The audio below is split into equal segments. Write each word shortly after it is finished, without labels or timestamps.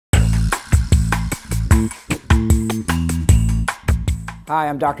Hi,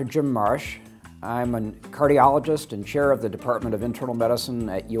 I'm Dr. Jim Marsh. I'm a cardiologist and chair of the Department of Internal Medicine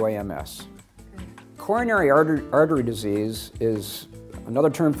at UAMS. Coronary artery disease is, another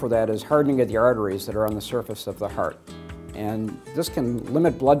term for that is hardening of the arteries that are on the surface of the heart. And this can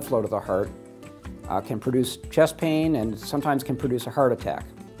limit blood flow to the heart, can produce chest pain, and sometimes can produce a heart attack.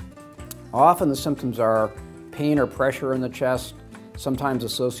 Often the symptoms are pain or pressure in the chest, sometimes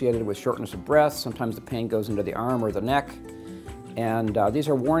associated with shortness of breath, sometimes the pain goes into the arm or the neck, and these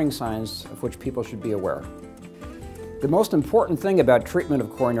are warning signs of which people should be aware. The most important thing about treatment of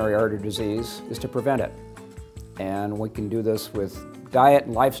coronary artery disease is to prevent it. And we can do this with diet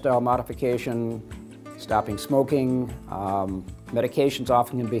and lifestyle modification, stopping smoking, medications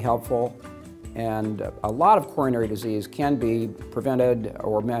often can be helpful, and a lot of coronary disease can be prevented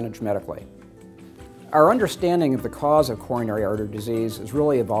or managed medically. Our understanding of the cause of coronary artery disease is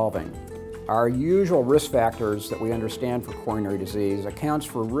really evolving. Our usual risk factors that we understand for coronary disease accounts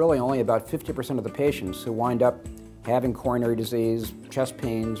for really only about 50% of the patients who wind up having coronary disease, chest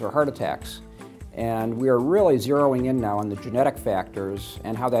pains, or heart attacks. And we are really zeroing in now on the genetic factors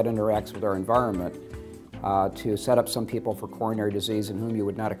and how that interacts with our environment to set up some people for coronary disease in whom you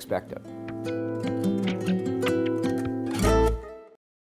would not expect it.